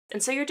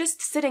And so you're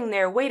just sitting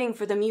there waiting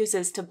for the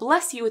muses to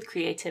bless you with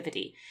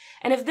creativity.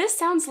 And if this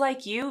sounds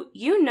like you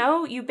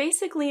know you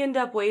basically end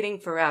up waiting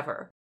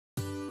forever.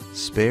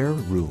 Spare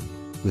Room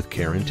with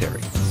Karen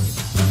Terry.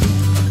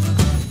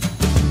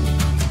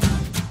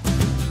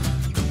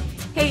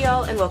 Hey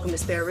y'all, and welcome to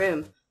Spare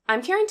Room.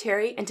 I'm Karen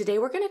Terry, and today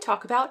we're going to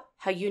talk about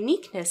how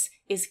uniqueness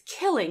is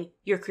killing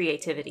your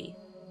creativity.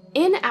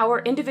 In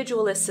our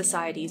individualist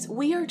societies,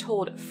 we are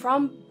told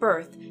from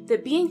birth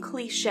that being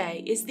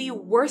cliché is the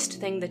worst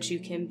thing that you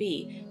can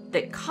be,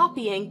 that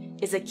copying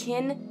is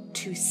akin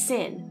to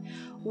sin.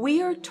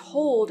 We are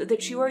told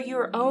that you are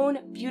your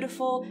own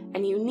beautiful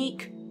and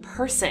unique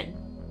person.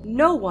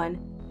 No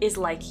one is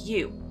like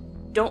you.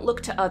 Don't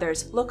look to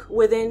others, look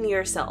within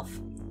yourself.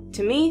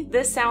 To me,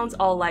 this sounds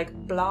all like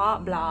blah,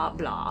 blah,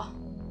 blah.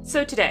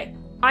 So today,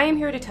 I am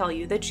here to tell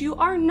you that you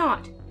are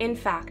not, in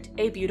fact,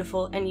 a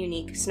beautiful and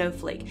unique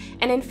snowflake.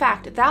 And in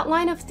fact, that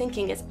line of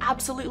thinking is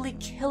absolutely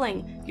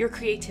killing your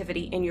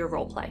creativity in your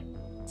roleplay.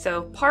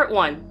 So, part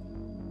one,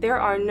 there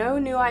are no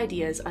new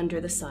ideas under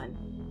the sun.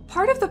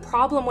 Part of the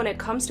problem when it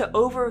comes to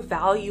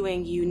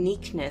overvaluing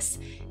uniqueness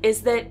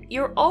is that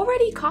you're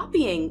already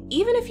copying,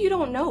 even if you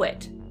don't know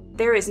it.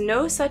 There is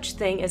no such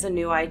thing as a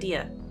new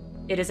idea.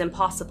 It is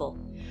impossible.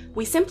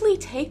 We simply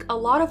take a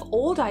lot of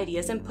old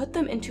ideas and put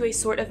them into a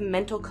sort of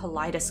mental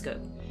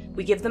kaleidoscope.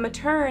 We give them a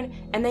turn,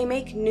 and they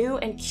make new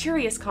and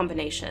curious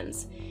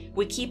combinations.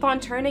 We keep on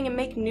turning and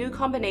make new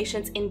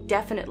combinations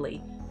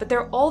indefinitely, but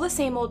they're all the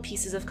same old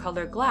pieces of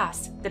colored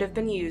glass that have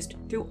been used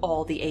through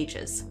all the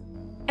ages.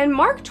 And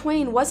Mark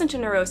Twain wasn't a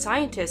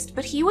neuroscientist,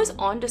 but he was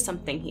onto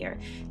something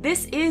here.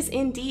 This is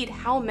indeed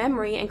how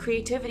memory and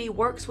creativity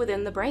works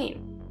within the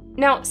brain.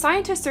 Now,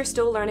 scientists are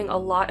still learning a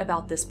lot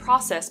about this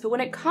process, but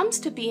when it comes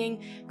to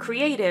being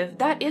creative,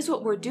 that is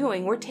what we're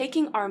doing. We're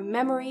taking our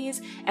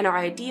memories and our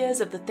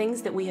ideas of the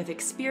things that we have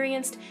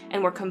experienced,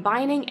 and we're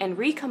combining and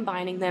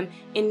recombining them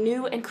in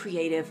new and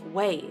creative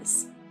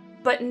ways.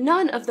 But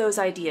none of those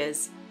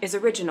ideas is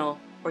original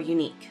or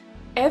unique.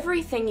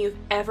 Everything you've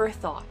ever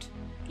thought,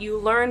 you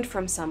learned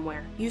from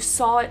somewhere, you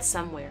saw it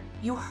somewhere,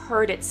 you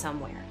heard it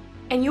somewhere.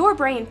 And your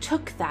brain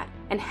took that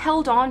and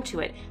held on to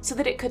it so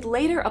that it could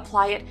later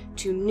apply it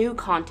to new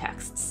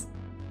contexts.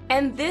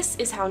 And this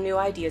is how new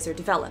ideas are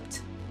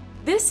developed.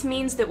 This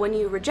means that when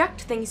you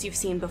reject things you've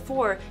seen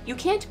before, you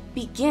can't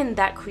begin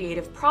that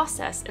creative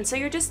process, and so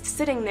you're just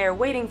sitting there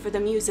waiting for the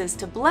muses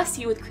to bless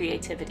you with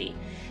creativity.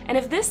 And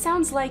if this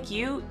sounds like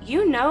you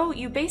know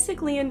you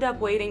basically end up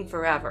waiting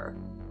forever.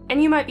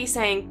 And you might be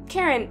saying,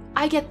 Karen,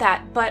 I get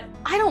that, but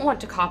I don't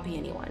want to copy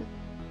anyone.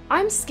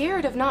 I'm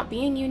scared of not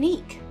being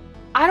unique.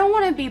 I don't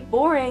want to be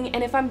boring,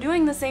 and if I'm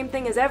doing the same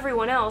thing as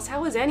everyone else,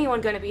 how is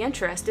anyone going to be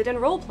interested in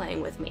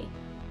role-playing with me?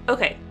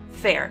 Okay,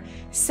 fair.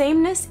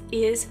 Sameness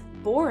is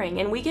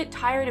boring, and we get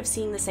tired of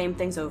seeing the same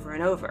things over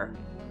and over.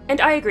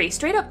 And I agree,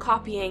 straight-up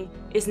copying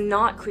is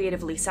not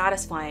creatively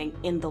satisfying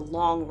in the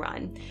long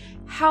run.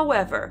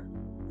 However,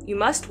 you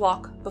must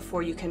walk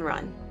before you can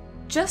run.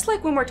 Just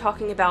like when we're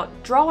talking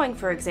about drawing,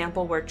 for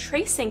example, where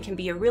tracing can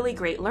be a really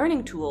great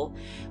learning tool,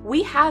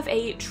 we have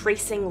a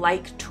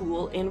tracing-like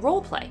tool in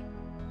roleplay.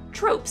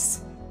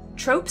 Tropes.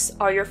 Tropes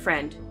are your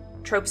friend.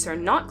 Tropes are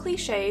not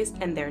cliches,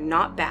 and they're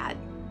not bad.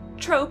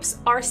 Tropes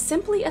are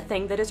simply a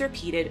thing that is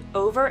repeated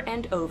over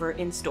and over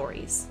in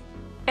stories.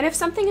 And if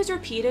something is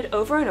repeated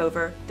over and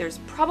over, there's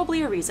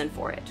probably a reason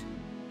for it.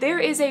 There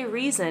is a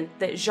reason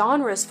that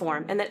genres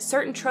form and that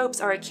certain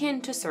tropes are akin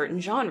to certain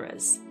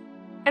genres.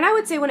 And I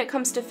would say when it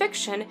comes to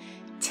fiction,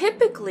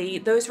 typically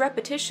those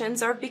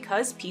repetitions are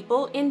because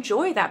people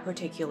enjoy that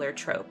particular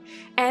trope.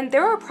 And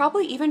there are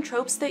probably even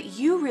tropes that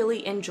you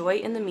really enjoy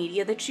in the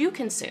media that you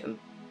consume.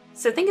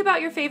 So think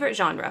about your favorite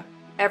genre.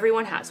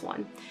 Everyone has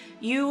one.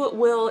 You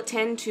will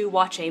tend to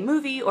watch a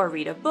movie or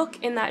read a book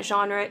in that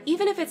genre,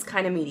 even if it's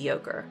kind of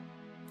mediocre.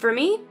 For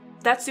me,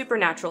 that's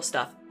supernatural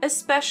stuff,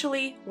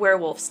 especially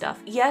werewolf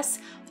stuff. Yes,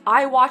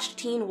 I watched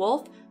Teen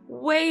Wolf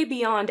way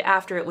beyond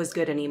after it was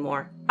good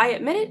anymore. I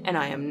admit it, and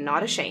I am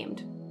not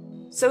ashamed.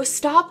 So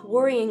stop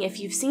worrying if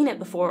you've seen it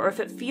before or if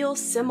it feels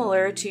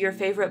similar to your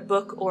favorite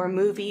book or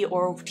movie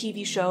or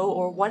TV show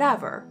or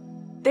whatever.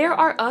 There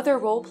are other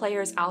role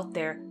players out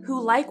there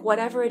who like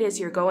whatever it is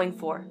you're going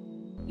for.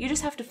 You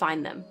just have to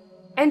find them.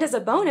 And as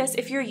a bonus,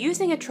 if you're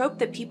using a trope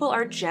that people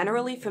are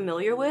generally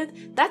familiar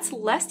with, that's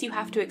less you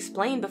have to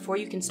explain before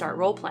you can start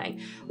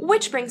role-playing.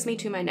 Which brings me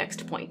to my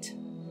next point.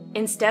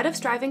 Instead of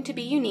striving to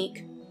be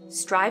unique,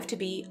 strive to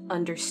be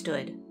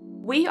understood.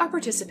 We are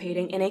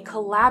participating in a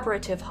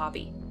collaborative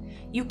hobby.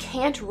 You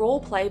can't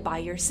role-play by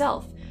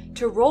yourself.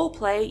 To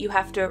role-play, you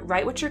have to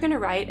write what you're going to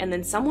write, and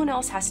then someone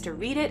else has to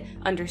read it,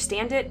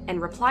 understand it, and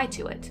reply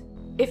to it.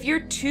 If you're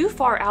too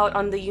far out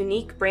on the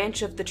unique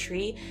branch of the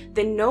tree,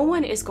 then no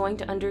one is going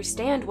to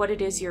understand what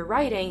it is you're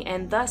writing,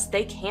 and thus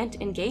they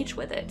can't engage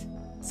with it.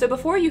 So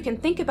before you can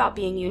think about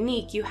being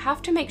unique, you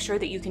have to make sure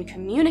that you can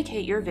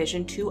communicate your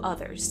vision to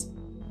others.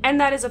 And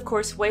that is, of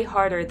course, way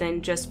harder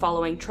than just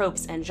following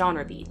tropes and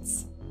genre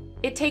beats.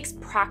 It takes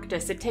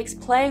practice. It takes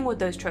playing with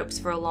those tropes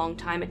for a long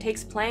time. It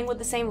takes playing with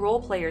the same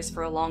role players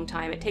for a long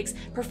time. It takes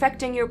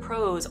perfecting your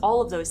prose,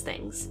 all of those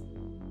things.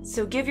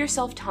 So give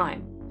yourself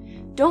time.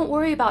 Don't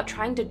worry about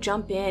trying to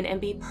jump in and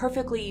be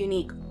perfectly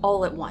unique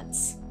all at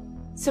once.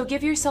 So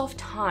give yourself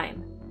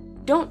time.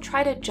 Don't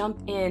try to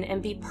jump in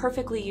and be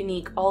perfectly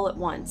unique all at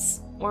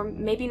once, or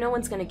maybe no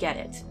one's going to get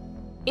it.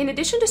 In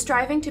addition to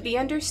striving to be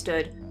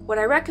understood, what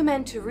I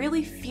recommend to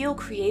really feel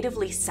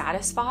creatively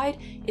satisfied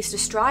is to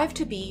strive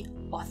to be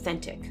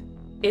authentic.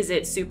 Is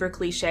it super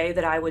cliche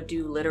that I would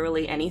do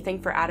literally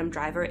anything for Adam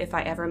Driver if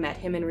I ever met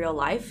him in real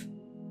life?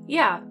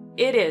 Yeah,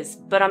 it is,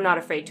 but I'm not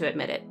afraid to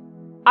admit it.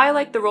 I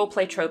like the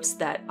roleplay tropes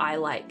that I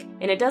like,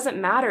 and it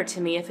doesn't matter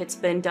to me if it's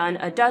been done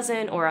a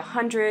dozen or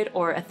 100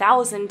 or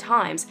 1,000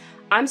 times.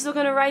 I'm still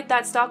gonna write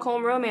that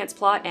Stockholm romance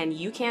plot and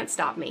you can't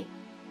stop me.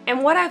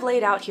 And what I've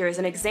laid out here is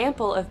an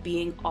example of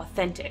being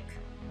authentic.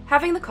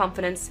 Having the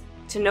confidence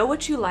to know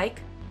what you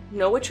like,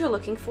 know what you're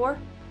looking for,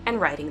 and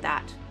writing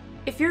that.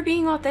 If you're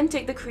being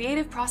authentic, the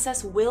creative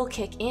process will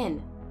kick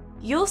in.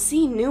 You'll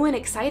see new and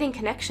exciting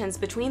connections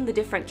between the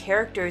different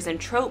characters and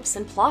tropes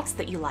and plots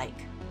that you like.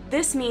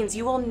 This means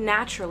you will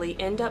naturally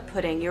end up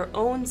putting your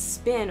own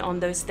spin on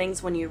those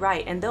things when you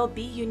write, and they'll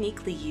be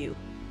uniquely you.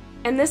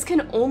 And this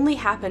can only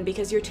happen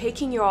because you're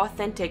taking your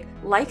authentic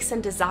likes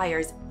and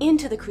desires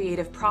into the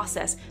creative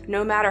process,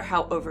 no matter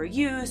how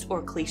overused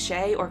or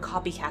cliche or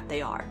copycat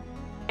they are.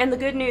 And the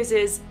good news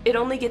is, it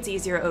only gets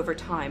easier over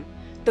time.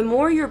 The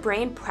more your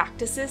brain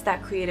practices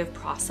that creative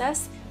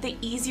process, the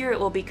easier it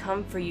will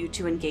become for you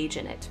to engage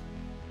in it.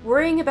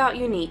 Worrying about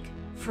unique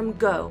from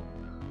go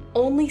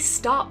only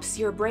stops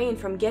your brain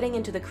from getting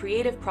into the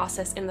creative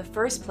process in the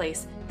first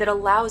place that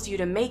allows you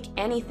to make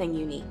anything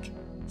unique.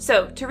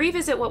 So, to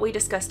revisit what we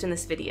discussed in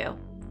this video,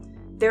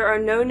 there are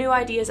no new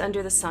ideas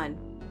under the sun,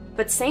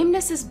 but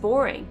sameness is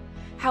boring.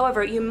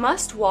 However, you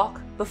must walk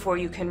before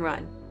you can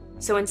run.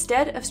 So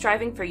instead of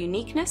striving for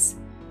uniqueness,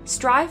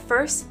 strive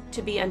first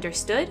to be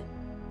understood,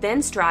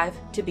 then strive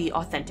to be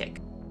authentic.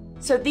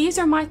 So these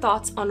are my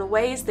thoughts on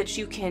ways that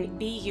you can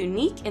be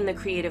unique in the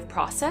creative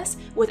process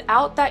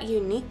without that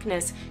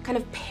uniqueness kind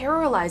of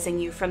paralyzing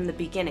you from the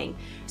beginning.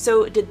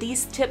 So did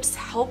these tips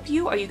help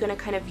you? Are you going to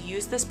kind of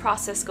use this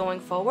process going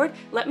forward?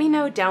 Let me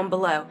know down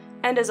below.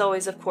 And as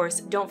always, of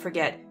course, don't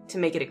forget to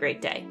make it a great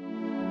day.